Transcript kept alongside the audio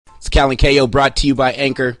It's Cal and KO brought to you by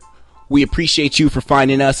Anchor. We appreciate you for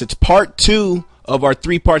finding us. It's part 2 of our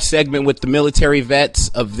 3-part segment with the military vets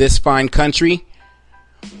of this fine country.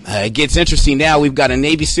 It gets interesting now. We've got a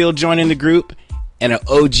Navy SEAL joining the group and an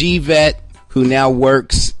OG vet who now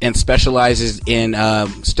works and specializes in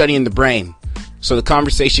studying the brain. So the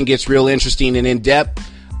conversation gets real interesting and in-depth.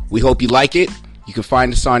 We hope you like it. You can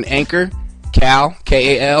find us on Anchor, Cal,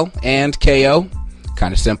 K-A-L, and K-O.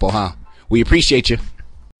 Kind of simple, huh? We appreciate you.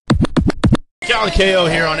 Cal and KO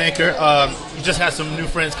here on Anchor. We just had some new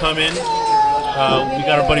friends come in. We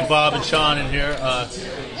got our buddy Bob and Sean in here.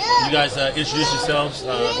 You guys introduce yourselves.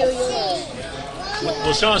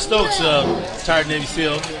 Well, Sean Stokes, retired Navy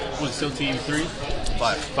SEAL. Was SEAL Team 3?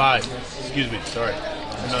 5. Excuse me. Sorry.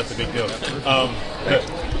 I know it's a big deal.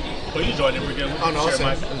 Well, you joined him again. Oh, no,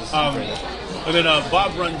 and then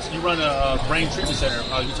Bob you run a brain treatment center.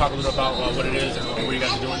 You talk a little about what it is and what you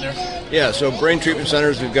guys are doing there? Yeah, so brain treatment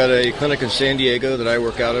centers, we've got a clinic in San Diego that I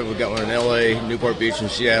work out of. We've got one in LA, Newport Beach,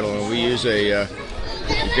 and Seattle. And we use you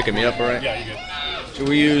picking me up, all right? Yeah, you're good. So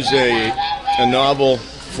we use a novel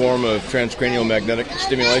form of transcranial magnetic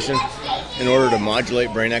stimulation in order to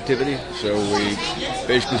modulate brain activity. So we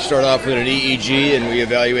basically start off with an EEG and we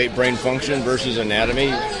evaluate brain function versus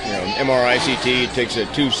anatomy. MRI CT takes a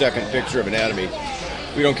 2-second picture of anatomy.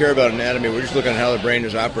 We don't care about anatomy. We're just looking at how the brain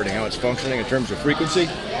is operating, how it's functioning in terms of frequency.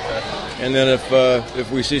 And then if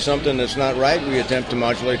we see something that's not right, we attempt to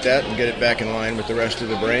modulate that and get it back in line with the rest of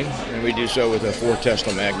the brain. And we do so with a 4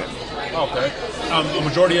 Tesla magnet. Okay. A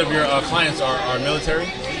majority of your clients are military?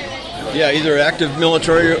 Yeah, either active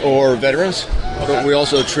military or veterans. Okay. But we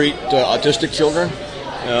also treat autistic children,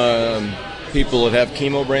 people that have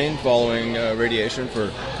chemo brain following radiation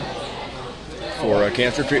for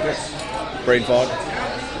cancer treatment, brain fog.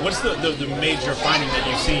 What's the major finding that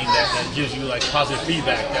you've seen that gives you like positive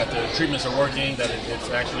feedback that the treatments are working, that it's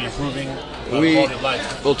actually improving quality of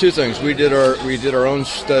life? Well, 2 things. We did our own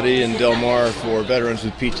study in Del Mar for veterans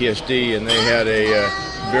with PTSD, and they had a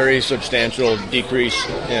very substantial decrease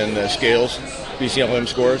in scales, BCLM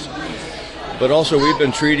scores. But also, we've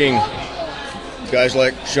been treating guys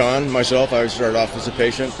like Sean, myself. I started off as a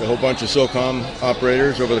patient, a whole bunch of SOCOM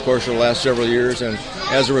operators over the course of the last several years, and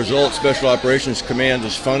as a result, Special Operations Command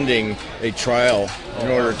is funding a trial in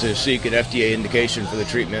order to seek an FDA indication for the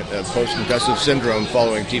treatment of post-concussive syndrome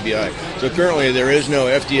following TBI. So currently, there is no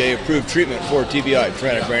FDA-approved treatment for TBI,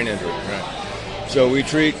 traumatic brain injury. Right? So we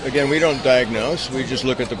treat, again, we don't diagnose, we just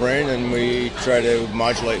look at the brain and we try to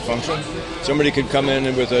modulate function. Somebody could come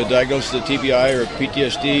in with a diagnosis of TBI or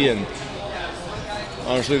PTSD, and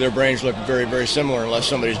honestly, their brains look very, very similar unless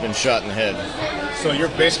somebody's been shot in the head. So you're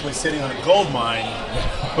basically sitting on a gold mine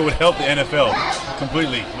that would help the NFL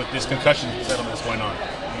completely with this concussion settlement that's going on.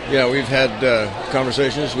 Yeah, we've had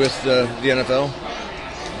conversations with the NFL,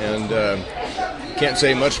 and can't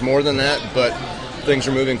say much more than that, but things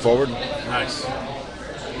are moving forward. Nice.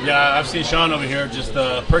 Yeah, I've seen Sean over here just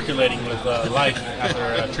percolating with life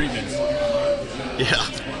after treatments. Yeah,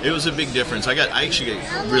 it was a big difference. I actually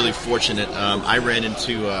got really fortunate. I ran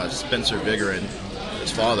into Spencer Vigorin,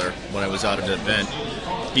 his father, when I was out at an event.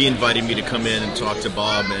 He invited me to come in and talk to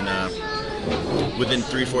Bob, and within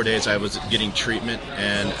 3-4 days I was getting treatment,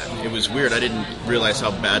 and it was weird. I didn't realize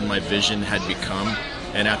how bad my vision had become,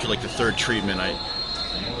 and after like the 3rd treatment, I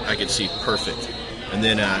could see perfect. And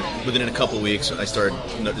then within a couple weeks, I started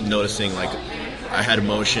noticing like I had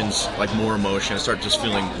emotions, like more emotion. I started just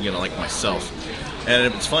feeling, like myself.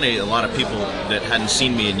 And it's funny, a lot of people that hadn't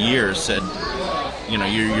seen me in years said,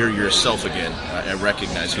 you're yourself again. I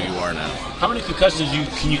recognize who you are now. How many concussions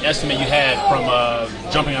can you estimate you had from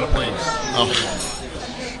jumping out of planes?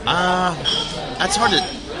 That's hard to,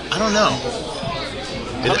 I don't know.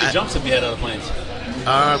 How many jumps have you had out of planes?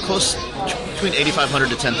 Close, between 8,500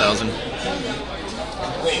 to 10,000.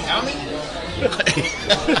 Wait, how many?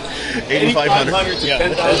 8,500 to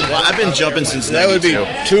 10,000. Well, I've been jumping since that 92. would be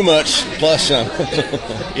too much plus some.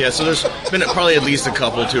 Yeah, so there's been probably at least a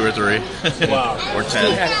couple, 2 or 3. Wow. Or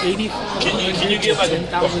 10. Can you give like a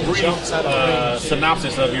brief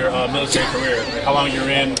synopsis of your military career? Like how long you're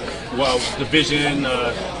in, division?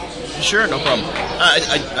 Sure, no problem.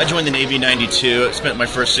 I joined the Navy in 92. I spent my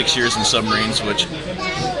first 6 years in submarines, which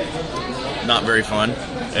not very fun.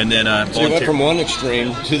 And then so you went from one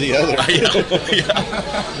extreme to the other. Yeah.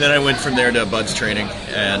 Then I went from there to BUD/S training,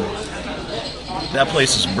 and that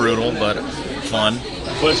place is brutal but fun.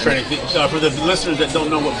 BUD/S training. For the listeners that don't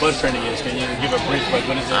know what BUD/S training is, can you give a brief? Like,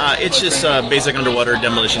 what is it? It's just basic underwater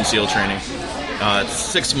demolition SEAL training. It's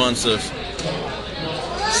 6 months of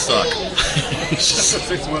suck. It's just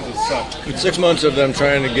 6 months of suck. It's 6 months of them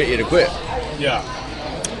trying to get you to quit. Yeah.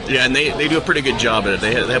 Yeah, and they do a pretty good job at it.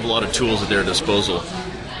 They have a lot of tools at their disposal,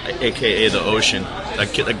 aka the ocean.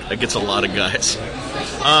 That gets a lot of guys.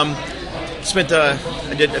 I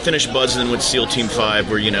finished BUD/S and then went SEAL Team 5,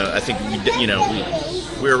 where I think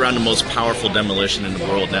we're around the most powerful demolition in the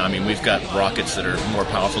world now. I mean, we've got rockets that are more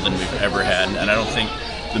powerful than we've ever had, and I don't think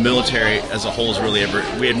the military as a whole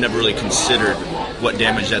we had never really considered what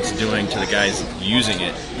damage that's doing to the guys using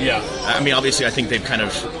it. Yeah. I mean, obviously, I think they've kind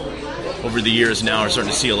of over the years now are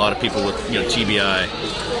starting to see a lot of people with TBI,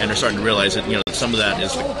 and they're starting to realize that some of that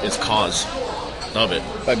is cause of it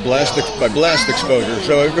by blast exposure.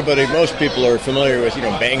 So most people are familiar with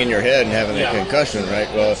banging your head and having a concussion, right?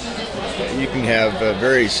 Well, you can have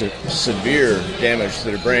very severe damage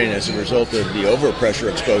to the brain as a result of the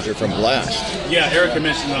overpressure exposure from blast. Yeah, Eric had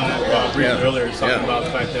mentioned on it briefly earlier, talking about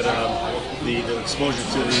the fact that the exposure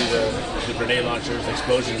to the grenade launchers,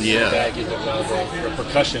 explosions, that gives the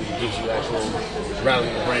percussion gives you actual rattling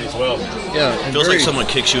in the brain as well. Yeah, it feels like someone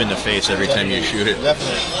kicks you in the face every time you shoot it.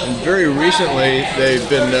 Definitely. And very recently, they've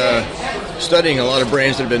been studying a lot of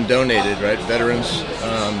brains that have been donated, right? Veterans,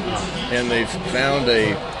 and they've found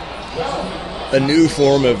a new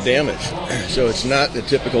form of damage. So it's not the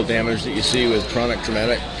typical damage that you see with chronic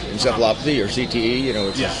traumatic encephalopathy or CTE,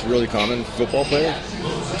 which is really common for football players.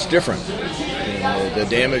 It's different. And the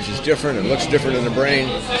damage is different and looks different in the brain.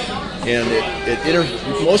 And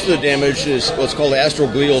most of the damage is what's called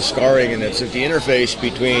astroglial scarring, and it's at the interface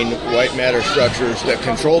between white matter structures that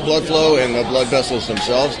control blood flow and the blood vessels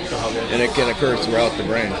themselves, and it can occur throughout the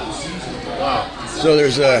brain. Wow. So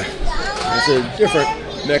it's a different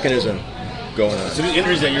mechanism going on. So the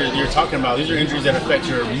injuries that you're talking about, these are injuries that affect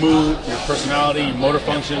your mood, your personality, motor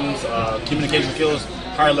functions, communication skills,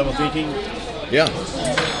 higher level thinking. Yeah.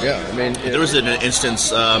 I mean, there was an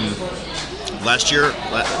instance last year,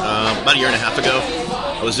 about a year and a half ago.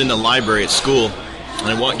 I was in the library at school, and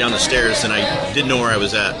I walked down the stairs, and I didn't know where I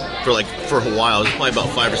was at for a while. It was probably about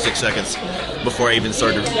 5 or 6 seconds before I even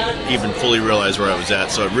started to fully realize where I was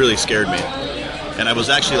at. So it really scared me. And I was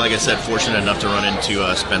actually, like I said, fortunate enough to run into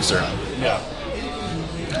Spencer. Yeah.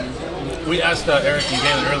 We asked Eric and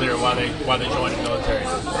Galen earlier why they joined the military.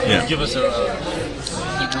 Yeah. Give us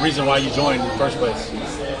the reason why you joined in the first place.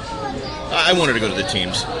 I wanted to go to the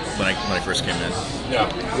teams when I first came in.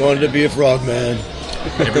 Yeah. Wanted to be a frogman.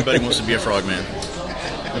 Everybody wants to be a frogman.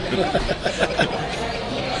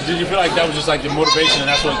 Did you feel like that was just like the motivation, and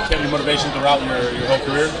that's what kept your motivation throughout your whole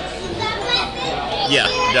career? Yeah,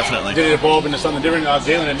 definitely. Did it evolve into something different?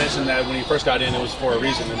 Galen had mentioned that when he first got in, it was for a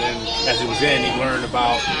reason, and then as he was in, he learned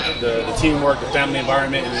about the teamwork, the family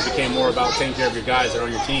environment, and it became more about taking care of your guys that are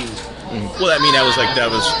on your team. Well, I mean, that was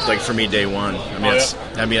like for me day one.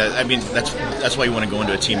 I mean, that's why you want to go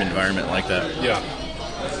into a team environment like that. Yeah.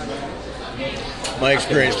 My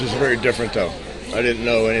experience was very different, though. I didn't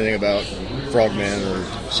know anything about Frogman or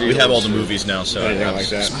SEALs. We have all the movies now, so anything like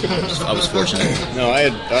that. I was fortunate. No, I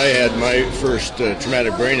had my first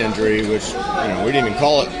traumatic brain injury, which we didn't even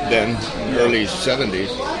call it then, in the early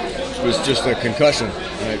 70s. It was just a concussion.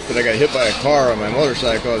 But I got hit by a car on my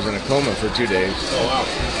motorcycle. I was in a coma for 2 days. Oh, wow.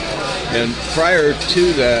 And prior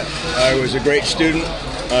to that, I was a great student.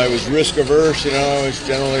 I was risk averse, I was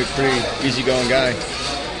generally a pretty easygoing guy.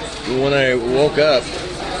 But when I woke up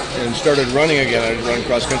and started running again, I was running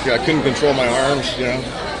cross country. I couldn't control my arms, It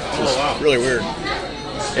was really weird.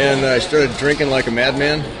 And I started drinking like a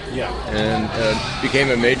madman. Yeah. And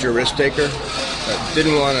became a major risk taker.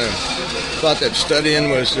 Thought that studying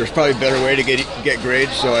there's probably a better way to get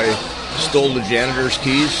grades, so I stole the janitor's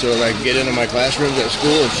keys so that I could get into my classrooms at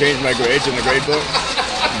school and change my grades in the grade book.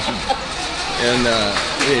 And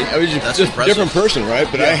I was just a different person, right?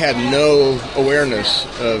 But I had no awareness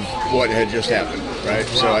of what had just happened, right?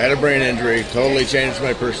 So I had a brain injury, totally changed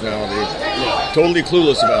my personality, totally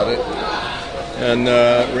clueless about it. And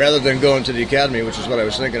rather than going to the academy, which is what I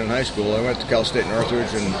was thinking in high school, I went to Cal State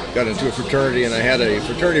Northridge and got into a fraternity, and I had a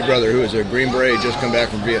fraternity brother who was a Green Beret, just come back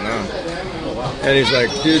from Vietnam. And he's like,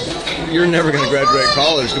 dude, you're never going to graduate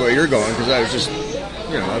college the way you're going, because I was just,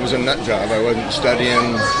 I was a nut job. I wasn't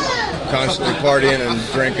studying, constantly partying and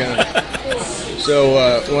drinking. So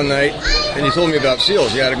one night, and he told me about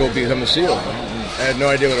SEALs. You had to go become a SEAL. I had no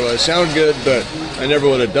idea what it was. It sounded good, but I never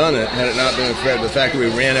would have done it had it not been for the fact that we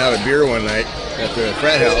ran out of beer one night at the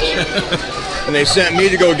frat house. And they sent me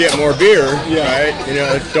to go get more beer, right?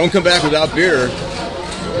 Don't come back without beer.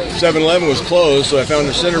 7-Eleven was closed, so I found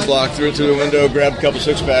the cinder block, threw it through the window, grabbed a couple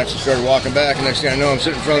six-packs, and started walking back. And next thing I know, I'm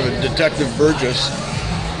sitting in front of a Detective Burgess.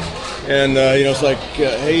 And, it's like,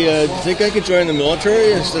 hey, do you think I could join the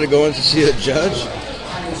military instead of going to see a judge?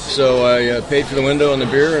 So I paid for the window and the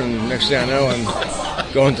beer, and next thing I know, I'm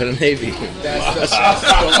going to the Navy. That's how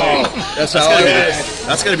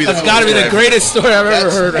That's gotta be the greatest story I've ever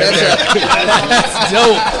heard. Right there. That's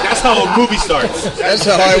dope. That's how a movie starts. That's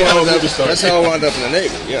how I wound up. That's how I wound up in the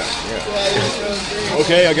Navy. Yeah.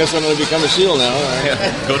 Okay, I guess I'm going to become a SEAL now.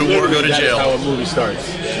 Yeah. Go to war, go to jail. That's how a movie starts.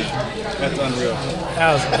 That's unreal.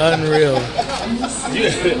 That was unreal.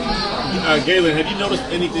 Galen, have you noticed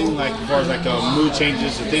anything like as far as like mood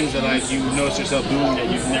changes or things that like you notice yourself doing that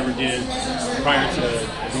you never did prior to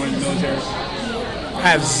joining the military? I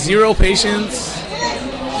have zero patience,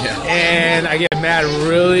 and I get mad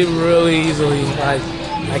really, really easily. Like,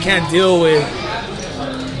 I can't deal with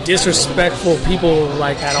disrespectful people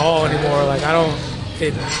like at all anymore. Like, I don't.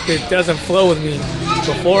 It doesn't flow with me.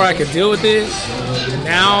 Before I could deal with it,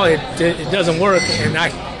 now it doesn't work, and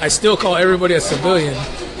I still call everybody a civilian.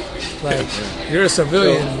 Like, you're a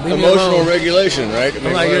civilian. So, leave me emotional alone. regulation, right?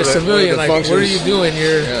 I'm like, you're a civilian. Like, what are you doing?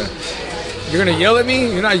 You're gonna yell at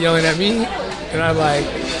me? You're not yelling at me. And I'm like,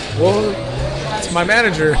 well, it's my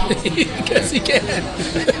manager. I guess he can.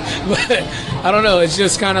 But I don't know. It's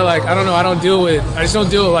just kind of like, I don't know. I just don't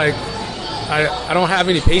deal with like, I don't have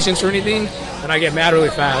any patience or anything, and I get mad really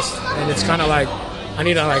fast. And it's kind of like, I'm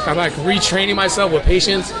like retraining myself with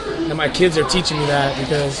patience, and my kids are teaching me that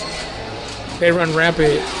because they run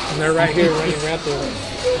rampant, and they're right here running rampant.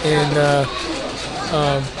 And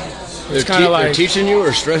it's kind of like they're teaching you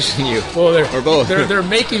or stressing you. Well, or both. They're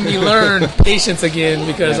making me learn patience again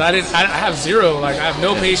because I have zero. Like, I have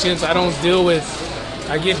no patience. I don't deal with.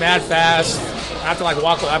 I get mad fast. I have to like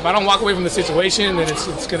walk. If I don't walk away from the situation, then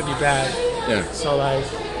it's gonna be bad. Yeah. So like,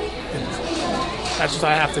 that's what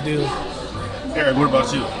I have to do. Eric, what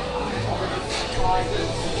about you?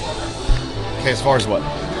 Okay, as far as what?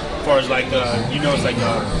 As far as like you notice like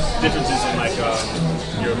differences in like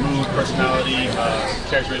your mood, personality,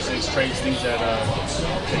 characteristics, traits, things that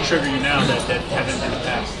trigger you now that haven't in the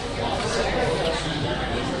past.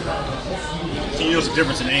 Can you notice a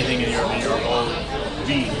difference in anything in your whole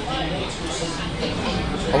being?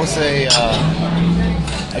 I would say,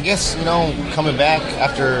 I guess, coming back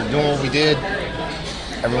after doing what we did,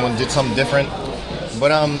 everyone did something different.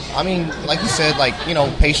 But I mean, like you said, like,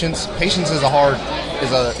 patience is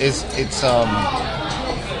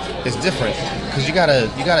it's different because you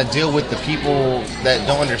gotta deal with the people that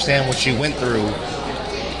don't understand what you went through.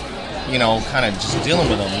 Kind of just dealing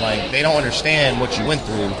with them, like they don't understand what you went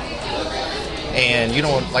through, and you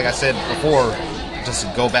don't, like I said before, just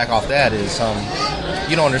to go back off that is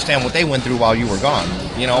you don't understand what they went through while you were gone.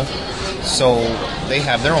 So they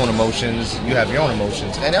have their own emotions, you have your own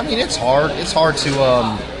emotions, and I mean it's hard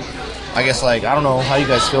to I guess, like, I don't know how you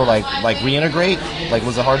guys feel, like reintegrate. Like,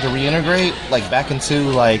 was it hard to reintegrate, like, back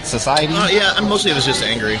into like society? Yeah, mostly it was just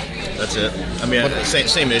angry. That's it. I mean,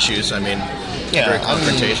 same issues. I mean, very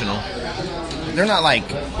confrontational. They're not like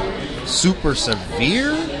super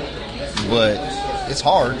severe, but it's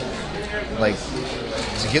hard, like,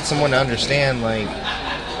 to get someone to understand, like,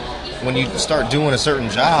 when you start doing a certain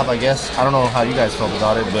job. I guess I don't know how you guys felt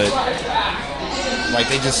about it, but like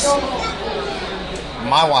they just.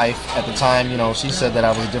 My wife at the time, she said that I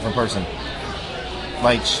was a different person.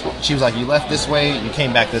 Like, she was like, you left this way, you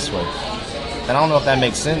came back this way. And I don't know if that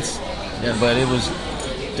makes sense, but it was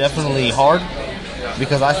definitely hard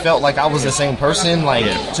because I felt like I was the same person,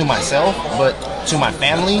 like, to myself, but to my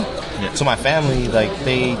family, like,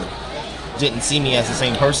 they didn't see me as the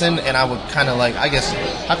same person, and I would kind of, like, I guess,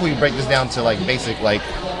 how can we break this down to, like, basic, like,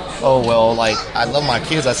 oh, well, like, I love my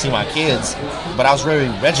kids, I see my kids, but I was very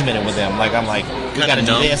regimented with them. Like, I'm like, we got to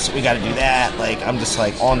do this, we got to do that. Like, I'm just,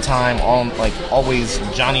 like, on time, like, always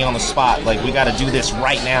Johnny on the spot. Like, we got to do this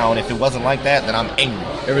right now, and if it wasn't like that, then I'm angry.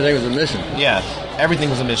 Everything was a mission. Yeah,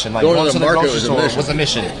 everything was a mission. Like, going to the market was a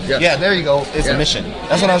mission. Yeah, there you go. It's a mission.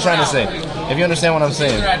 That's what I was trying to say. If you understand what I'm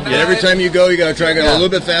saying. Yeah, every time you go, you got to try to go a little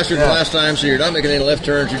bit faster than last time, so you're not making any left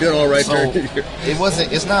turns. You're doing all right turns.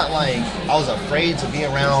 It's not like I was afraid to be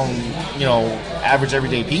around, average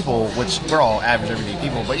everyday people, which we're all average everyday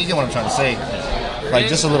people, but you get what I'm trying to say. Like,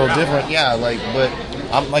 just a little different. Yeah, like, but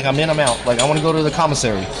I'm in, I'm out. Like, I want to go to the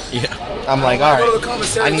commissary. Yeah. I'm like, all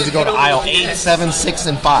right, I need to go to aisle 8, 7, 6,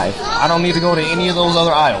 and 5. I don't need to go to any of those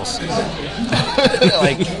other aisles.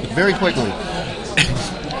 Like, very quickly.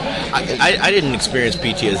 I didn't experience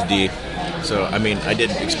PTSD, so I mean I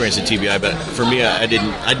did experience a TBI, but for me I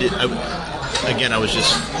didn't. Again, I was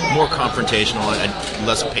just more confrontational and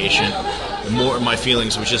less patient. More my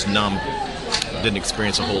feelings was just numb. Didn't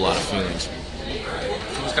experience a whole lot of feelings. It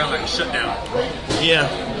was kind of like a shutdown. Yeah,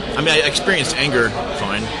 I mean I experienced anger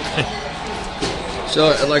fine. So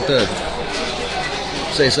I'd like to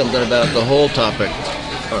say something about the whole topic.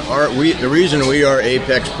 the reason we are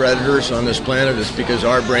apex predators on this planet is because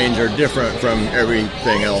our brains are different from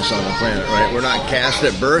everything else on the planet, right? We're not cast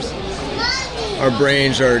at birth. Our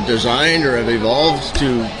brains are designed or have evolved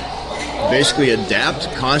to basically adapt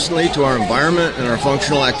constantly to our environment and our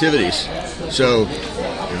functional activities. So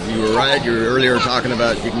you were right, you were earlier talking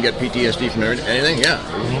about you can get PTSD from anything, yeah.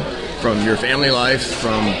 From your family life,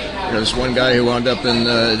 from this one guy who wound up in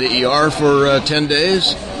the ER for 10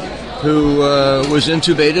 days, who was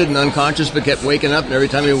intubated and unconscious but kept waking up, and every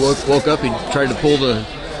time he woke up, he tried to pull the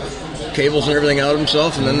cables and everything out of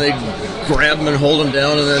himself, and then they grab him and hold him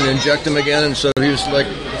down and then inject him again, and so he was like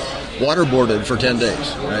waterboarded for 10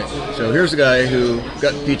 days, right? So here's a guy who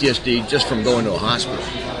got PTSD just from going to a hospital.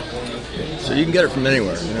 So you can get it from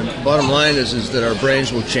anywhere. And the bottom line is that our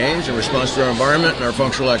brains will change in response to our environment and our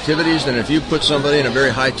functional activities. And if you put somebody in a very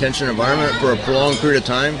high-tension environment for a prolonged period of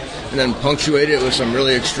time and then punctuate it with some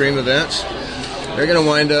really extreme events, they're going to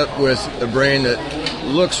wind up with a brain that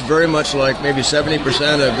looks very much like maybe 70%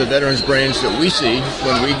 of the veterans' brains that we see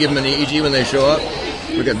when we give them an EEG when they show up.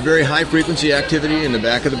 We've got very high-frequency activity in the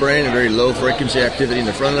back of the brain and very low-frequency activity in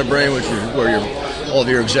the front of the brain, which is where all of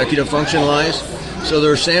your executive function lies. So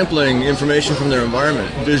they're sampling information from their environment,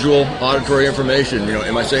 visual, auditory information.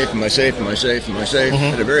 Am I safe? Am I safe? Am I safe? Am I safe?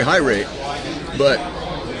 At a very high rate. But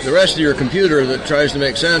the rest of your computer that tries to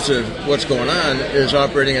make sense of what's going on is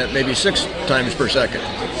operating at maybe 6 times per second.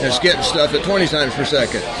 And it's getting stuff at 20 times per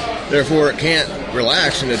second. Therefore, it can't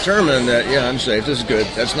relax and determine that, yeah, I'm safe, this is good,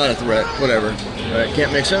 that's not a threat, whatever. It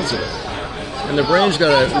can't make sense of it. And the brain's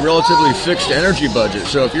got a relatively fixed energy budget.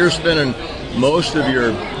 So if you're spending most of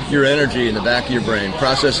your energy in the back of your brain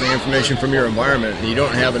processing information from your environment and you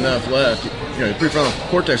don't have enough left, the prefrontal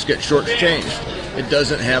cortex gets shortchanged. It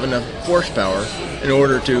doesn't have enough horsepower in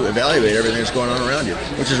order to evaluate everything that's going on around you,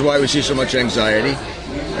 which is why we see so much anxiety,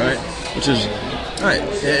 right? Which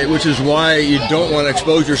is why you don't want to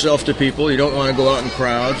expose yourself to people. You don't want to go out in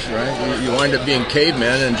crowds, right? You wind up being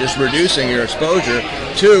cavemen and just reducing your exposure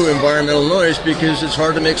to environmental noise because it's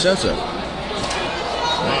hard to make sense of.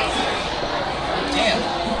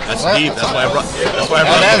 That's deep. That's why I brought.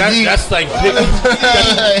 That's like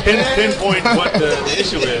pinpoint what the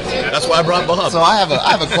issue is. That's why I brought Bob. So I have a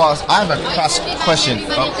cross question.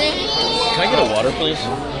 Can I get a water, please?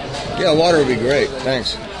 Yeah, water would be great.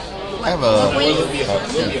 Thanks. I have a.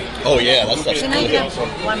 Oh yeah, that's. Can I grab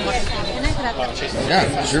one more? Can I grab that?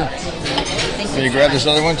 Yeah, sure. Thank Can you grab this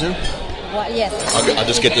other one too? Well, yes. I'll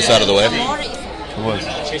just get this out of the way. One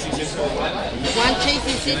chasing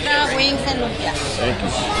citra, wings, and lumpia. Thank you.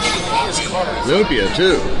 Lumpia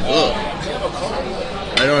too. Oh.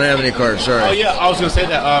 I don't have any cards. Sorry. Oh yeah, I was going to say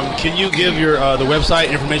that. Can you give your the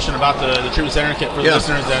website information about the treatment center kit for the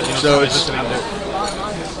listeners that listening there?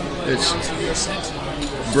 It's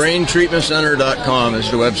braintreatmentcenter.com is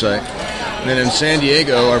the website. And then in San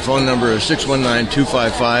Diego, our phone number is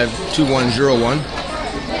 619-255-2101.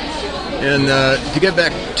 And to get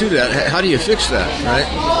back to that, how do you fix that, right?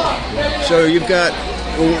 So when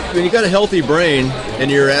you've got a healthy brain and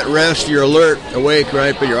you're at rest, you're alert, awake,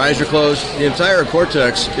 right, but your eyes are closed, the entire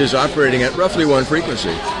cortex is operating at roughly one frequency.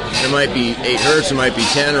 It might be 8 hertz, it might be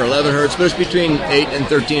 10 or 11 hertz, but it's between 8 and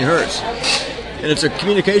 13 hertz. And it's a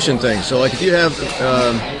communication thing. So like if you have,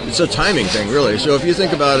 it's a timing thing, really. So if you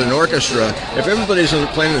think about an orchestra, if everybody's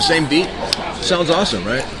playing the same beat, it sounds awesome,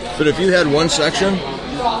 right? But if you had one section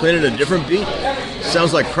playing at a different beat, it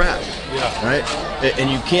sounds like crap, right? And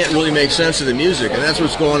you can't really make sense of the music. And that's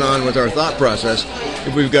what's going on with our thought process.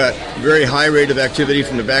 If we've got very high rate of activity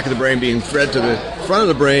from the back of the brain being fed to the front of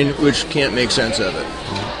the brain, which can't make sense of it.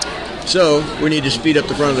 So we need to speed up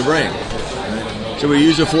the front of the brain. So we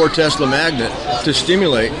use a 4 Tesla magnet to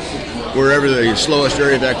stimulate wherever the slowest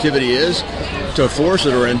area of activity is, to force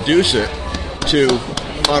it or induce it to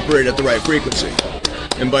operate at the right frequency.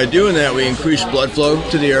 And by doing that, we increase blood flow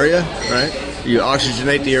to the area, right? You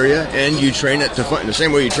oxygenate the area, and you train it to in the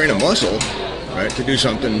same way you train a muscle, right, to do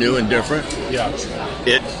something new and different. Yeah.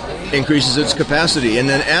 It increases its capacity. And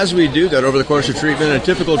then as we do that over the course of treatment, a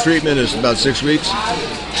typical treatment is about 6 weeks,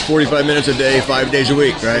 45 minutes a day, 5 days a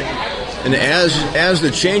week, right? And as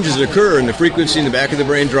the changes occur and the frequency in the back of the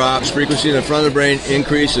brain drops, frequency in the front of the brain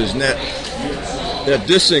increases, and that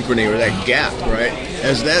dysynchrony or that gap, right,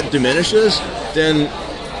 as that diminishes, then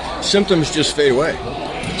symptoms just fade away.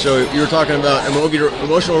 So you were talking about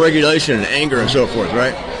emotional regulation and anger and so forth,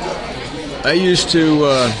 right? I used to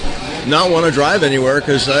not want to drive anywhere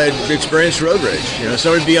because I'd experienced road rage.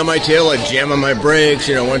 Somebody would be on my tail, I'd jam on my brakes.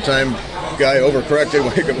 One time, guy overcorrected,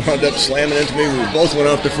 wound up slamming into me. We both went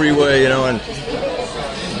off the freeway, and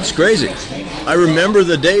it's crazy. I remember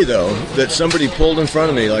the day, though, that somebody pulled in front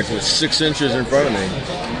of me, like 6 inches in front of me,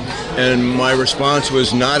 and my response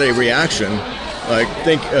was not a reaction. Like,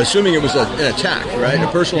 assuming it was an attack, right? A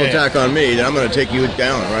personal attack on me, then I'm going to take you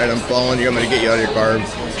down, right? I'm following you, I'm going to get you out of your car and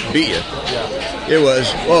beat you. It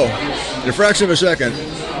was, whoa, in a fraction of a second,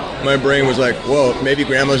 my brain was like, whoa, maybe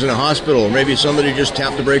grandma's in a hospital, or maybe somebody just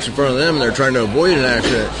tapped the brakes in front of them and they're trying to avoid an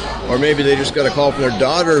accident, or maybe they just got a call from their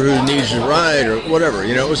daughter who needs a ride, or whatever.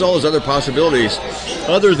 You know, it was all those other possibilities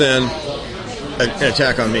other than an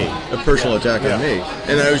attack on me, a personal attack on me.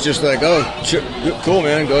 And I was just like, oh, cool,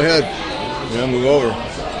 man, go ahead. You know, move over.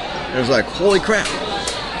 And it was like, holy crap.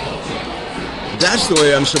 That's the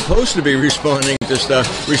way I'm supposed to be responding to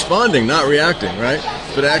stuff. Responding, not reacting, right?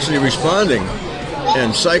 But actually responding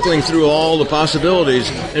and cycling through all the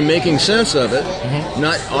possibilities and making sense of it,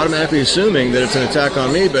 not automatically assuming that it's an attack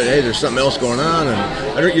on me, but hey, there's something else going on,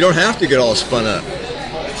 and you don't have to get all spun up.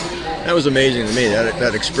 That was amazing to me.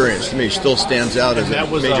 That experience to me still stands out as a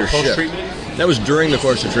major shift. That was during the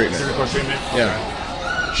course of treatment. During the course of treatment? Yeah.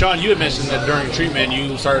 Sean, you had mentioned that during treatment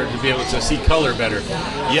you started to be able to see color better.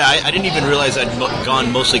 Yeah, I didn't even realize I'd gone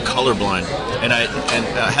mostly colorblind, and I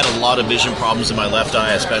had a lot of vision problems in my left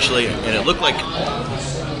eye especially, and it looked like,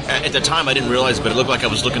 at the time I didn't realize, but it looked like I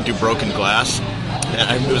was looking through broken glass.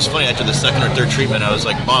 And it was funny, after the second or third treatment, I was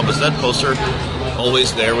like, Bob, was that poster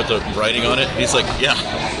always there with the writing on it? He's like, yeah,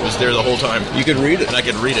 it was there the whole time. You could read it. And I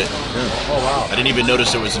could read it. Yeah. Oh, wow. I didn't even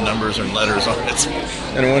notice there was numbers and letters on it.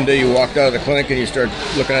 And one day you walked out of the clinic and you started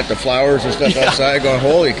looking at the flowers and stuff outside, going,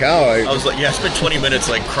 holy cow. I was like, I spent 20 minutes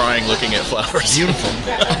like crying looking at flowers. Beautiful.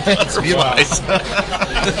 It's beautiful.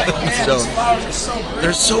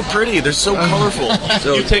 They're so pretty. They're so colorful.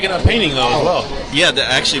 So, you've taken up painting though as well. Yeah,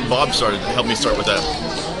 actually Bob helped me start with that.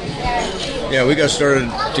 Yeah, we got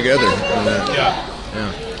started together on that.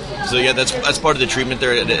 Yeah. So yeah, that's part of the treatment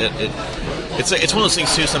there. It's one of those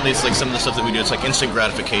things too. Some of the stuff that we do, it's like instant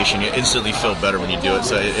gratification. You instantly feel better when you do it.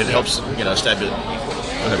 So it helps, stab it.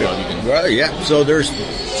 Well, yeah. So there's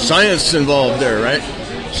science involved there, right?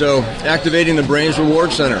 So activating the brain's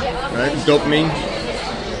reward center, right? Dopamine.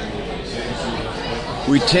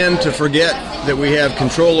 We tend to forget that we have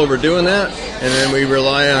control over doing that, and then we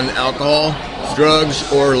rely on alcohol,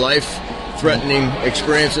 drugs, or life-threatening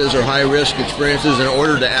experiences or high-risk experiences in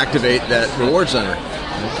order to activate that reward center.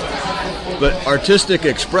 But artistic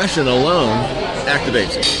expression alone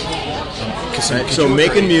activates it. Right? So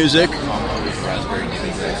making music,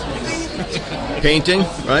 painting,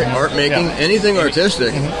 right, art making, anything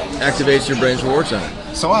artistic activates your brain's reward center.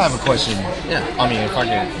 So I have a question. Yeah. I mean, if I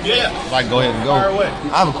can go ahead and go.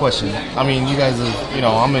 I have a question. I mean, you guys are,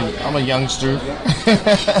 I'm a youngster.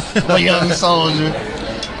 I'm a young soldier.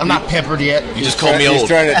 I'm not peppered yet. You just called me old. He's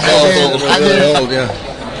trying to tell us I really did. old, yeah.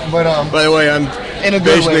 But by the way, I'm in a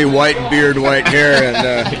good basically way. white beard, white hair,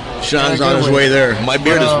 and Sean's on his way there. My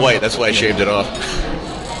beard is white. That's why I shaved it off.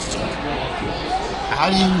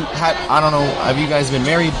 I don't know. Have you guys been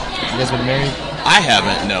married? You guys been married? I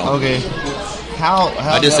haven't. No. Okay. How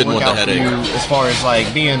I just did that didn't work want the out for headache. you as far as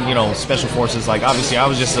like being, special forces? Like obviously, I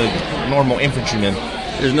was just a normal infantryman.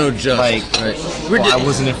 There's no just. Like, right. I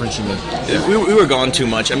was an infantryman. We were gone too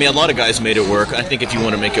much. I mean, a lot of guys made it work. I think if you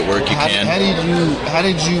want to make it work, you can. How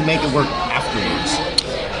did you make it work afterwards?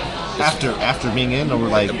 After being in, or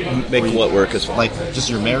like Make what work as like just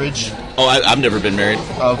your marriage? Oh, I've never been married.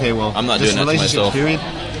 Okay, well, I'm not just doing that to myself. Period.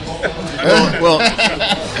 Well,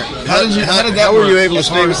 How were you able to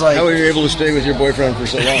stay with your boyfriend for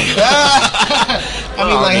so long? I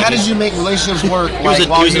mean, like, how did you make relationships work? He was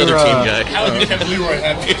another team guy.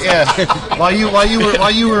 Yeah, while you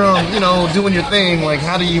were doing your thing, like,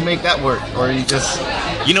 how do you make that work? Or you just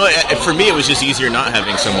for me, it was just easier not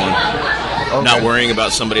having someone, not worrying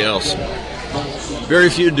about somebody else. Very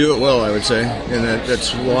few do it well, I would say, and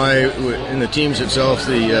that's why in the teams itself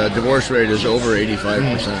the divorce rate is over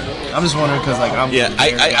 85%. I'm just wondering because like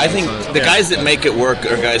I think the guys that make it work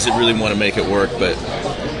are guys that really want to make it work,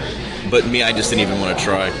 but me, I just didn't even want to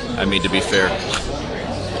try. I mean, to be fair.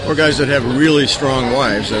 Or guys that have really strong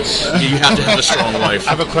wives. That's you have to have a strong wife.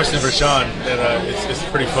 I have a question for Sean that it's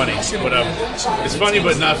pretty funny, but it's funny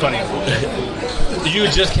but not funny. You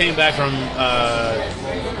just came back from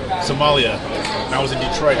Somalia, and I was in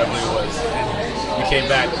Detroit, I believe it was. And you came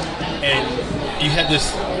back, and you had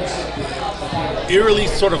this eerily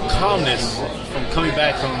sort of calmness from coming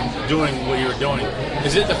back from doing what you were doing.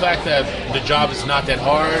 Is it the fact that the job is not that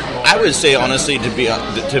hard? Or? I would say honestly, to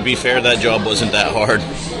be fair, that job wasn't that hard.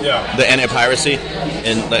 Yeah. The anti-piracy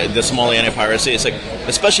and the Somali anti-piracy, it's like,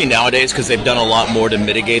 especially nowadays, because they've done a lot more to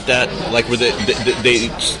mitigate that. Like where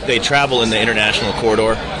they travel in the international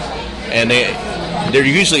corridor, and they're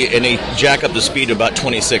usually, and they jack up the speed to about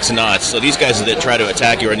 26 knots. So these guys that try to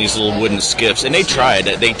attack you are in these little wooden skiffs, and they tried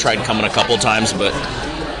coming a couple times, but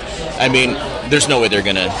I mean, there's no way they're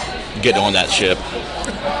gonna get on that ship.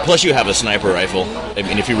 Plus, you have a sniper rifle. I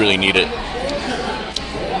mean, if you really need it.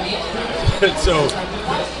 So,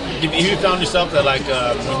 you found yourself that, like,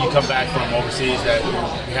 when you come back from overseas, that you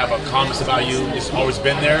have a calmness about you? It's always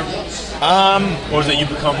been there? Or is it you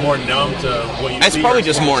become more numb to what you see? It's probably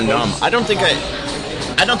just more numb. I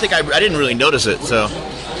didn't really notice it. So,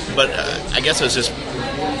 but I guess it was just,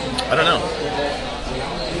 I don't know.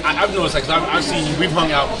 I've noticed, like, I've seen you. We've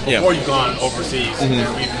hung out before you've gone overseas. And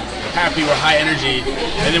we're happy, we're high energy,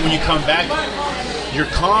 and then when you come back, you're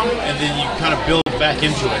calm, and then you kind of build back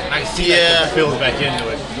into it. I see that build back into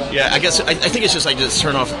it. Yeah, I guess I think it's just I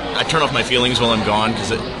turn off my feelings while I'm gone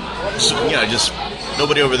because just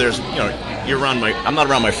nobody over there's I'm not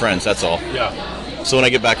around my friends. That's all. Yeah. So when I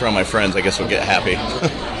get back around my friends, I guess we'll get happy.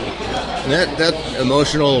 that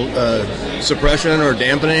emotional suppression or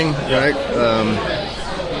dampening, right?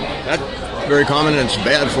 That's very common, and it's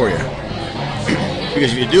bad for you.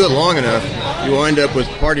 Because if you do it long enough, you wind up with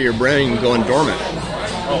part of your brain going dormant.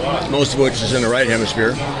 Oh, wow. Most of which is in the right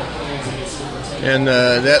hemisphere. And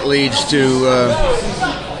that leads to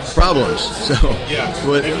problems. So, Have you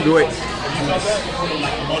felt that?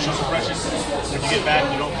 Like emotional suppression? When you get back,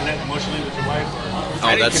 you don't connect emotionally with your wife?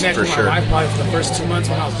 I didn't that's connect for with sure. my wife probably for the first 2 months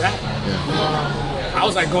when I was back. I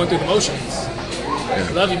was like going through the motions.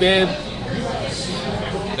 Love you, babe.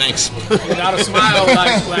 Thanks. Without a smile,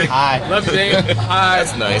 like Hi. love you, babe. Hi.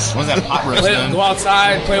 That's nice. When's that pot roast done? Go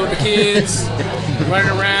outside, play with the kids, running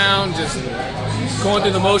around, just going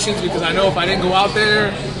through the motions because I know if I didn't go out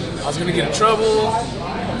there, I was gonna get in trouble.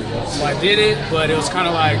 So I did it, but it was kind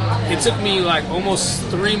of like it took me like almost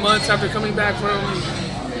 3 months after coming back from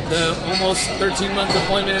the almost 13-month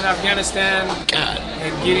deployment in Afghanistan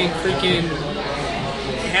and getting freaking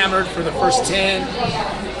hammered for the first 10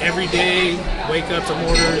 every day. Wake up to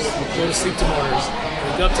mortars, go to sleep to mortars.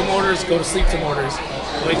 Wake up to mortars, go to sleep to mortars.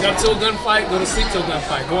 Wake up to a gunfight, go to sleep to a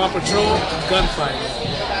gunfight. Go on patrol, gunfight.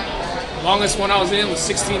 Longest one I was in was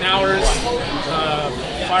 16 hours.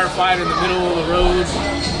 Firefight in the middle of the road.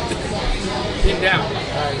 Pinned down.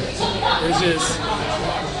 It was just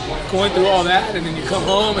going through all that, and then you come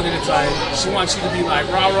home, and then it's like she wants you to be like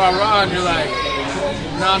rah rah rah, and you're like,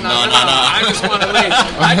 no. I just want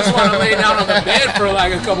to lay down on the bed for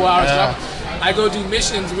like a couple hours. So I go do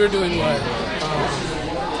missions. We're doing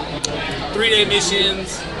 3-day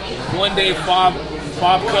missions, 1-day fob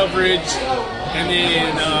coverage, and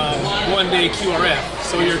then 1-day QRF.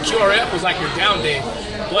 So your QRF was like your down day,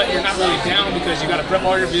 but you're not really down because you got to prep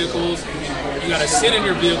all your vehicles. You got to sit in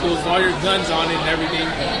your vehicles with all your guns on it and everything,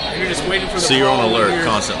 and you're just waiting for the. So you're on alert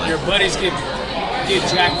constantly. Your buddies get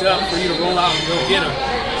jacked up for you to roll out and go get them.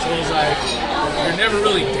 So it's like you're never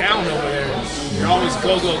really down over there. You're always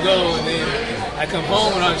go, and then I come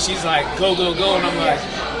home and she's like go, and I'm like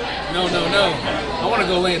no. I want to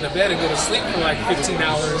go lay in the bed and go to sleep for like 15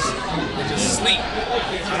 hours and just sleep.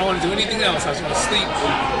 I don't want to do anything else. I just want to sleep,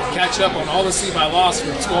 catch up on all the sleep I lost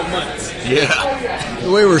for 12 months. Yeah.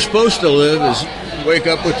 the way we're supposed to live is wake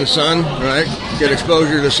up with the sun, right? Get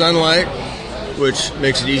exposure to sunlight, which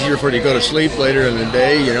makes it easier for you to go to sleep later in the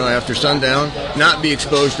day, after sundown. Not be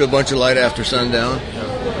exposed to a bunch of light after sundown.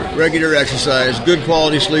 Regular exercise, good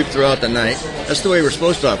quality sleep throughout the night. That's the way we're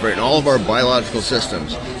supposed to operate, and all of our biological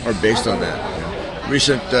systems are based on that.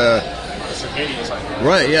 Recent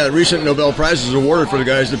Nobel Prize is awarded for the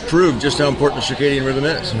guys that proved just how important the circadian rhythm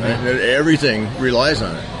is. Right? That everything relies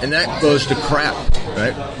on it, and that goes to crap.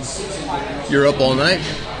 Right? You're up all night.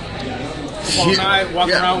 Walking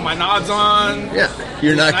around with my nods on. Yeah,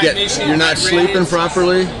 you're not sleeping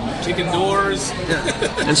properly. Kicking doors.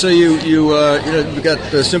 Yeah. And so you got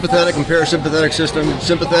the sympathetic and parasympathetic system.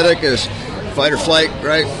 Sympathetic is fight or flight,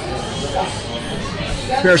 right?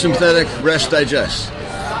 Parasympathetic, rest, digest.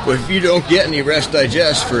 Well, if you don't get any rest,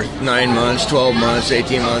 digest for 9 months, 12 months,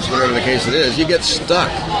 18 months, whatever the case it is, you get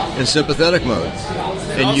stuck in sympathetic mode,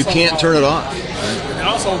 and you can't turn it off. And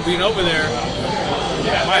also, being over there,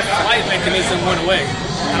 my flight mechanism went away.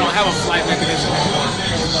 I don't have a flight mechanism anymore.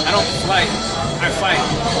 I don't flight. I fight.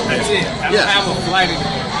 That's it. I don't have a flight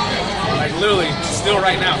anymore. Like literally, still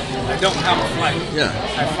right now, I don't have a flight. Yeah.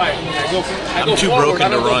 I fight. I'm too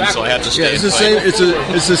broken to run, so I have to stay. Yeah, it's the same.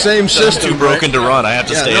 It's the same system. I'm too broken to run. I have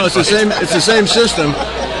to stay. No, it's the same. It's the same system,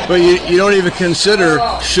 but you don't even consider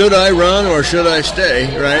should I run or should I stay,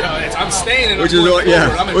 right? I'm staying. Which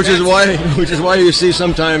is why you see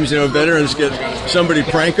sometimes veterans get somebody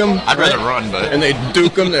prank them. I'd rather run, but and they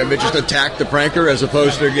duke them. They just attack the pranker as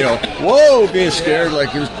opposed to whoa, being scared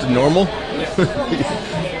like it was normal.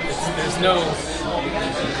 There's no.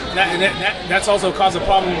 That's also caused a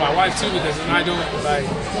problem with my wife too, because I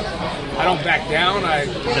don't back down.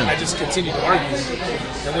 I just continue to argue,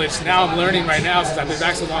 and which now I'm learning right now since I've been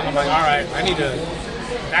back so long. I'm like, all right, I need to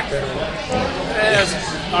back better.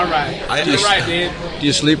 All right, you're right, Dave. Do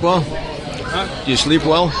you sleep well? Huh? Do you sleep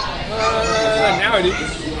well? Now I do.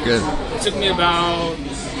 Good. It took me about.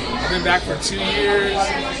 I've been back for 2 years.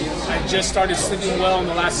 I just started sleeping well in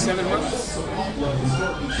the last 7 months.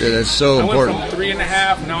 Yeah, that's so important. I went from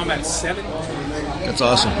 3.5, now I'm at 7. That's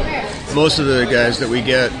awesome. Most of the guys that we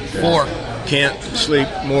get 4 can't sleep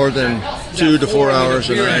more than 2 to 4 hours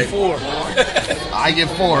a night. 4. I get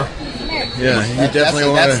 4. Yeah, you definitely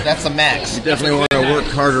want to. That's a max. You definitely want to work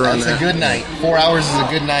harder on that. That's a good night. 4 hours is a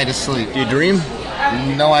good night of sleep. Do you dream?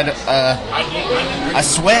 No, I don't. I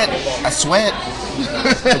sweat.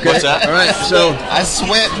 Okay. What's that? All right, so I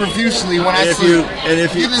sweat profusely when I sleep.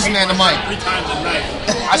 Give this man a mic. 3 times a night.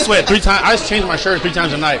 I sweat 3 times. I just change my shirt 3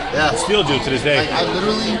 times a night. Yeah. Still do to this day. I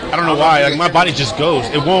literally. I don't know why. Like, my body just goes.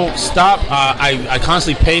 It won't stop. I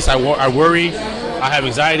constantly pace. I worry. I have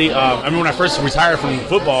anxiety. I remember when I first retired from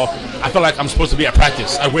football, I felt like I'm supposed to be at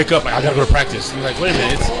practice. I wake up, I gotta go to practice. I'm like, wait a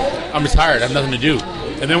minute, I'm retired. I have nothing to do.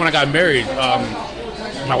 And then when I got married,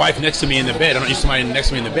 my wife next to me in the bed. I don't need somebody next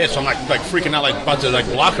to me in the bed, so I'm like freaking out, like about to like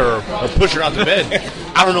block her or push her out the bed.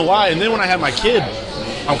 I don't know why. And then when I have my kid,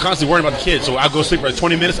 I'm constantly worrying about the kid. So I'll go sleep for like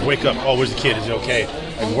 20 minutes and wake up. Oh, where's the kid? Is he okay?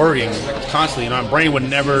 Like worrying constantly. My brain would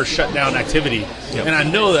never shut down activity. Yep. And I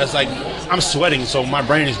know that's like I'm sweating, so my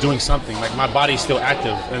brain is doing something. Like my body's still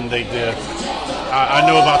active. And I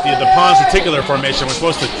know about the pons reticular formation. We're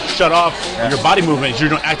supposed to shut off your body movements. You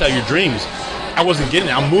don't act out your dreams. I wasn't getting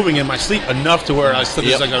it. I'm moving in my sleep enough to where there's something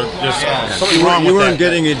wrong with that. You weren't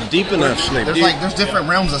getting a deep enough sleep. There's different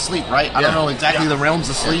realms of sleep, right? I don't know exactly the realms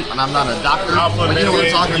of sleep, and I'm not a doctor, but you know what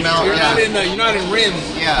I'm talking about. You're not in REM.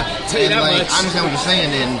 Yeah, Tell you that much. I understand what you're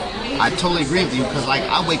saying, and I totally agree with you because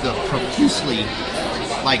I wake up profusely,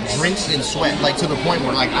 drenched in sweat, to the point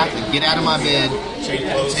where I have to get out of my bed,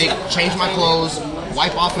 change my clothes,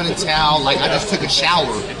 wipe off in a towel. I just took a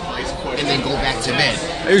shower. And then go back to bed.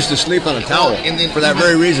 I used to sleep on a towel for that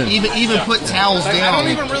very reason. Even put towels down. I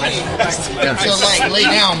don't even really. So lay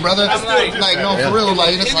down, brother. For real,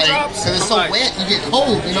 because it's so wet, you get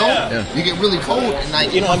cold. You get really cold, and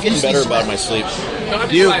I'm getting better about my sleep.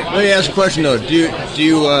 Let me ask a question though. Do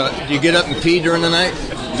you get up and pee during the night?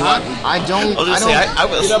 I don't.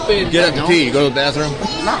 Get up and pee. You go to the bathroom?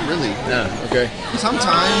 Not really. Yeah. Okay.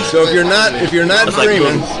 Sometimes. So if you're not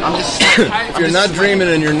dreaming, I'm just. If you're not dreaming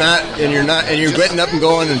and you're getting up and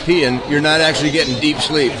going and peeing, you're not actually getting deep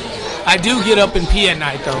sleep. I do get up and pee at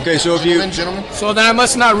night though. Okay, so so then I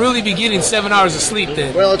must not really be getting 7 hours of sleep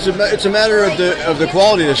then. Well, it's a matter of the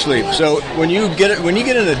quality of sleep. So when you get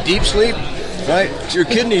into deep sleep, right, your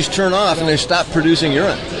kidneys turn off and they stop producing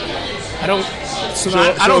urine. I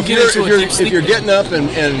don't get into a deep sleep. If you're getting up and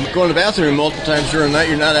going to the bathroom multiple times during the night,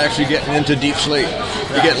 you're not actually getting into deep sleep.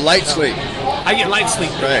 You get light sleep. I get light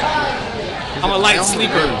sleep. Right. I'm a light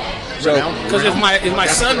sleeper. Because if my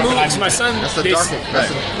son moves, that's the dark one.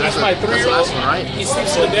 That's my 3-year-old. Right? He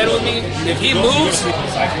sleeps in the bed with me. If he moves,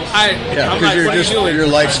 I'm like, what are you doing? You're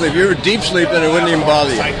light sleep. You're deep sleep, and it wouldn't even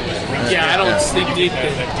bother you. Yeah, I don't sleep deep.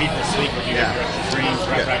 Deeper sleep where you have dreams,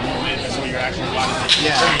 rapid movement. That's what your actual body.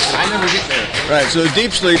 Yeah, I never get there. Right, so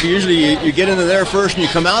deep sleep, usually you get into there first and you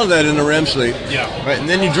come out of that into REM sleep. Yeah. Right, and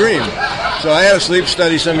then you dream. So I had a sleep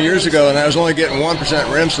study some years ago and I was only getting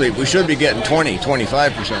 1% REM sleep. We should be getting 20,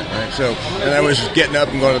 25%, right? So, and I was getting up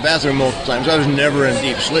and going to the bathroom multiple times. I was never in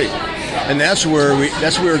deep sleep. And that's where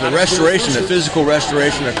the restoration, the physical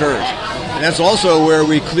restoration occurs. And that's also where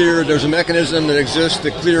there's a mechanism that exists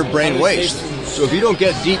to clear brain waste. So if you don't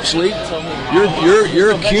get deep sleep,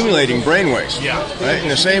 you're accumulating brain waste. Yeah. Right? In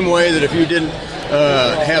the same way that if you didn't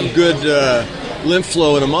have good lymph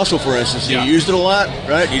flow in a muscle, for instance, you used it a lot,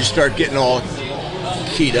 right? You start getting all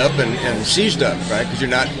keyed up and seized up, right? Because you're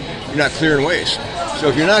not clearing waste. So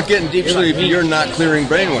if you're not getting deep sleep, you're not clearing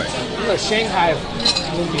brain waste. Shanghai.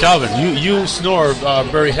 Calvin, you snore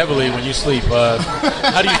very heavily when you sleep.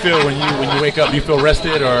 How do you feel when you wake up? You feel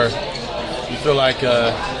rested, or you feel like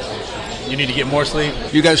you need to get more sleep?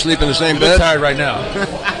 You guys sleep in the same bed? I'm tired right now.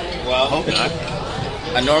 Well,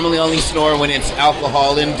 I normally only snore when it's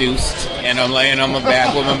alcohol induced, and I'm laying on my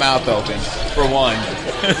back with my mouth open. For one.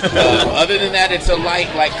 Other than that, it's a light,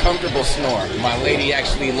 comfortable snore. My lady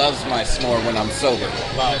actually loves my snore when I'm sober.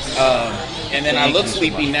 And then I look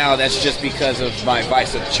sleepy now. That's just because of my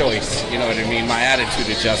vice of choice. You know what I mean? My attitude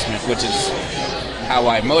adjustment, which is how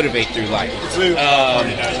I motivate through life.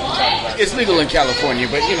 It's legal in California,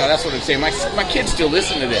 but that's what I'm saying. My kids still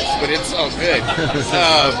listen to this, but it's all good.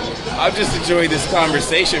 I'm just enjoying this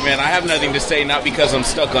conversation, man. I have nothing to say, not because I'm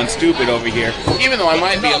stuck on stupid over here, even though I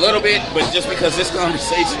might be a little bit, but just because this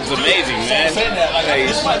conversation is amazing, man. I'm saying that,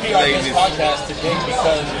 this might be our best podcast today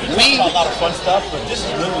because we talk about a lot of fun stuff, but this is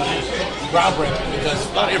literally groundbreaking because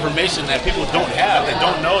a lot of information that people don't have, that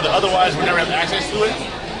don't know, that otherwise would never have access to it.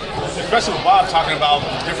 Especially with Bob talking about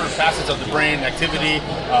different facets of the brain activity,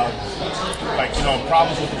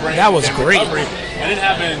 problems with the brain. That was great. Recovery. And then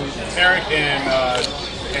having Eric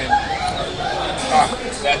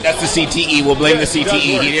that's the CTE. We'll blame the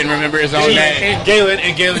CTE. He didn't remember his own name. And Galen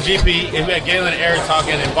GP. And we had Galen and Eric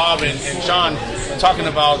talking, and Bob and Sean talking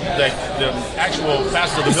about the actual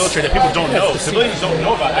facets of the military that people don't know. Civilians don't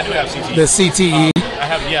know about. I do have CTE. The CTE. I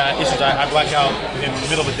have issues. I black out in the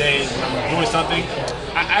middle of the day when I'm doing something.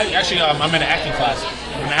 I'm in an acting class,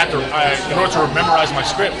 and in order to memorize my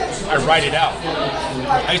script, I write it out.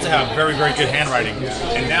 I used to have very, very good handwriting,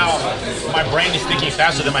 and now my brain is thinking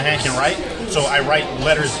faster than my hand can write. So I write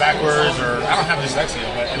letters backwards, or I don't have dyslexia,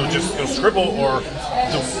 but it'll scribble, or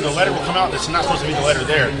the letter will come out that's not supposed to be the letter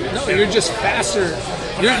there. No, you're just faster.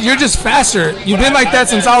 You're just faster. You've been like that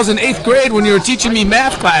since I was in 8th grade when you were teaching me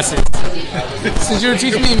math classes. Since you were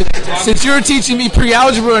teaching me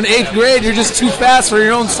pre-algebra in 8th grade, you're just too fast for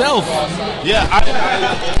your own self. Yeah, I've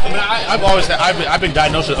been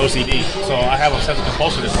diagnosed with OCD, so I have obsessive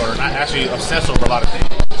compulsive disorder, and I actually obsess over a lot of things.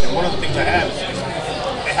 And one of the things I have is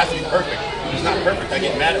it has to be perfect. If it's not perfect, I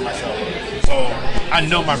get mad at myself. So I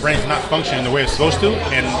know my brain's not functioning the way it's supposed to,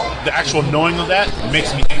 and the actual knowing of that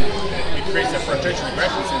makes me angry. It creates that frustration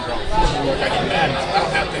regression syndrome. Where I get mad, I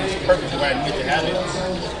don't have things perfect the way I need to have it.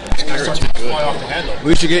 I start to fly off the handle.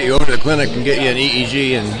 We should get you over to the clinic and get you an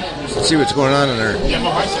EEG and see what's going on in there. Yeah,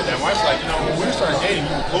 my wife said that. My wife's like, when we started dating,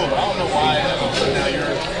 you were cool, but I don't know why now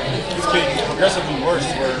it's getting progressively worse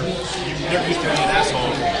where you never used to be an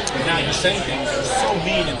asshole, and now you're saying things that are so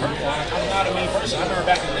mean and hurtful. I'm not a mean person. I remember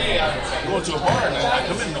back in the day, I go to a bar and I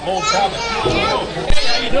come in, the whole crowd like, hey,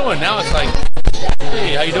 how you doing? Now it's like,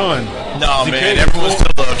 hey, how you doing? No, man, everyone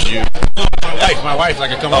still loves you. My wife, like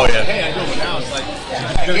I come over, hey, how you doing? But now it's like,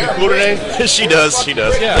 you gonna be cool today? She does.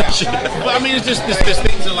 Yeah. But I mean, it's just there's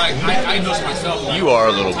things that like I notice myself. You are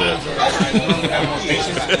a little bit. I normally have more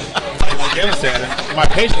patience. Like Galen said, my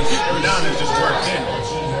patience every now and then just wears thin.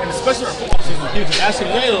 And especially our football season, people ask me,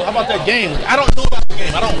 hey, how about that game? I don't know about the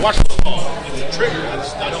game. I don't watch football. It's a trigger. I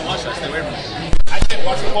don't watch that. I stay away from it. I can't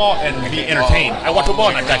watch football and be entertained. I watch football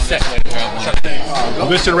and I dissect.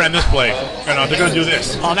 This should have ran this play. They're going to do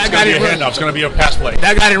this. Oh, that it's guy going to be a didn't handoff. It's going to be a pass play.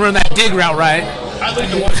 That guy didn't run that dig route right. I look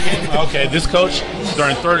at one game. Okay, this coach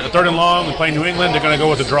during third and long, we play New England. They're going to go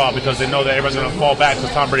with a draw because they know that everybody's going to fall back to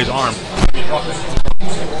Tom Brady's arm.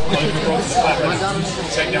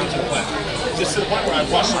 Check down to the flat. Just to the point where I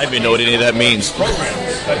watched. I don't even know what any of that means. Program,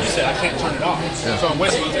 like you said, I can't turn it off. Yeah. So I'm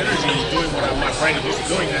wasting energy doing what my brain is used to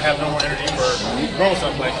doing, and I have no more energy for growing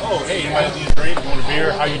stuff. Like, oh, hey, anybody need a drink? Want a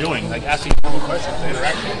beer? How you doing? Like asking normal questions,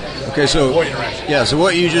 interaction. Okay, so avoid interaction. Yeah, so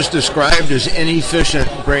what you just described is inefficient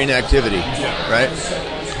brain activity, right?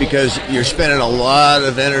 Because you're spending a lot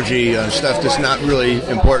of energy on stuff that's not really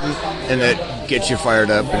important, and that gets you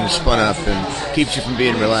fired up and spun up and keeps you from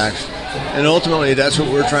being relaxed. And ultimately, that's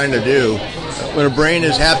what we're trying to do. When a brain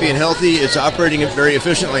is happy and healthy, it's operating very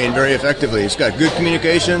efficiently and very effectively. It's got good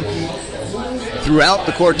communication throughout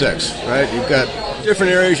the cortex, right? You've got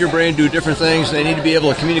different areas of your brain do different things. They need to be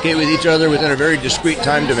able to communicate with each other within a very discrete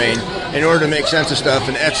time domain in order to make sense of stuff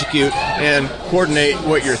and execute and coordinate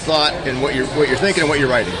what your thought and what you're thinking and what you're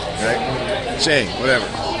writing, right? Saying, whatever.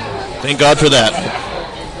 Thank God for that.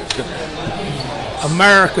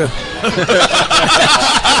 America.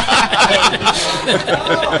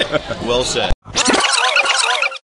 Well said.